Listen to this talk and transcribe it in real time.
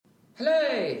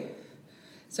Hello.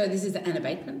 So this is Anna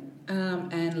Bateman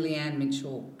and Leanne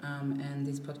Mitchell, and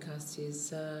this podcast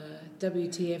is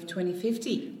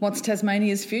WTF2050. What's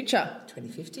Tasmania's future?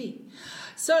 2050.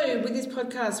 So with this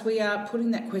podcast, we are putting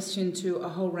that question to a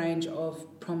whole range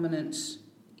of prominent,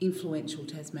 influential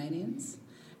Tasmanians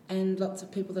and lots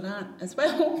of people that aren't as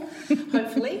well,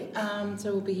 hopefully.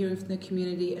 So we'll be hearing from the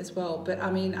community as well. But,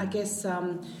 I mean, I guess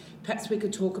perhaps we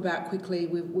could talk about quickly,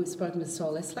 we've spoken with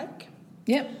Sol Eslake.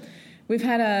 Yep. We've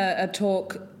had a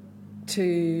talk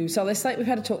to Sol Eslake. We've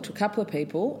had a talk to a couple of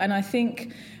people, and I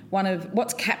think one of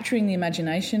what's capturing the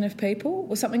imagination of people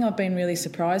was something I've been really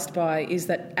surprised by is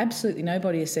that absolutely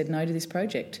nobody has said no to this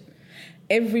project.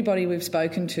 Everybody we've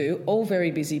spoken to, all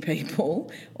very busy people,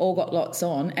 all got lots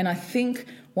on, and I think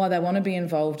why they want to be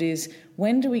involved is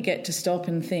when do we get to stop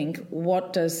and think,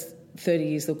 what does 30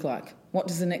 years look like? What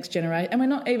does the next generation... And we're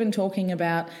not even talking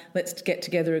about let's get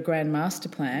together a grand master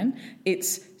plan.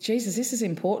 It's, Jesus, this is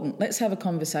important. Let's have a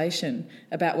conversation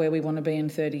about where we want to be in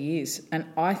 30 years. And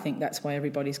I think that's why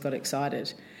everybody's got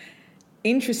excited.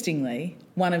 Interestingly,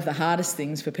 one of the hardest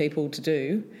things for people to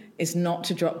do is not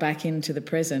to drop back into the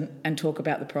present and talk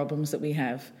about the problems that we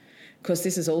have, because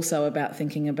this is also about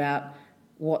thinking about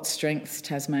what strengths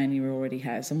Tasmania already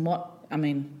has and what, I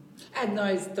mean... And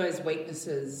those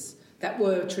weaknesses that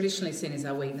were traditionally seen as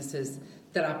our weaknesses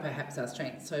that are perhaps our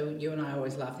strengths. So you and I are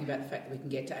always laughing about the fact that we can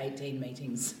get to 18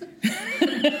 meetings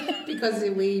because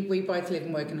we both live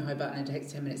and work in Hobart and it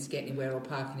takes 10 minutes to get anywhere or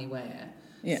park anywhere.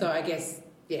 Yeah. So I guess,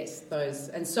 yes, those...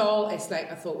 And Sol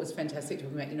Eslake I thought was fantastic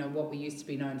talking about, what we used to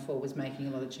be known for was making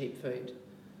a lot of cheap food.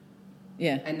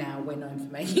 Yeah. And now we're known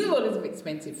for making a lot of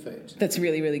expensive food. That's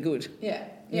really, really good. Yeah.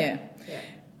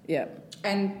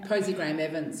 And Posey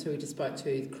Graham-Evans, who we just spoke to,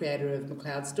 the creator of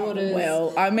McLeod's Daughters.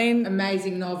 Well, I mean...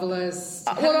 Amazing novelist.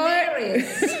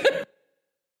 Hilarious.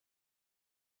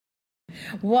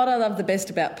 What I love the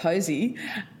best about Posey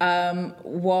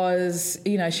was,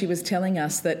 she was telling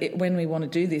us that when we want to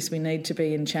do this, we need to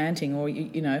be enchanting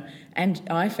and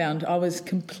I found I was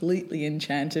completely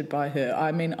enchanted by her.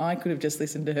 I mean, I could have just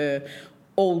listened to her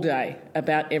all day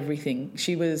about everything.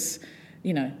 She was...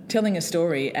 telling a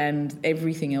story and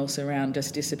everything else around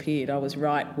just disappeared. I was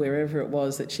right wherever it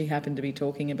was that she happened to be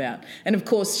talking about. And, of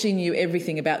course, she knew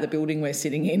everything about the building we're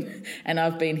sitting in, and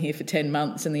I've been here for 10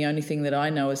 months and the only thing that I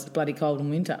know is bloody cold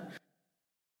and winter.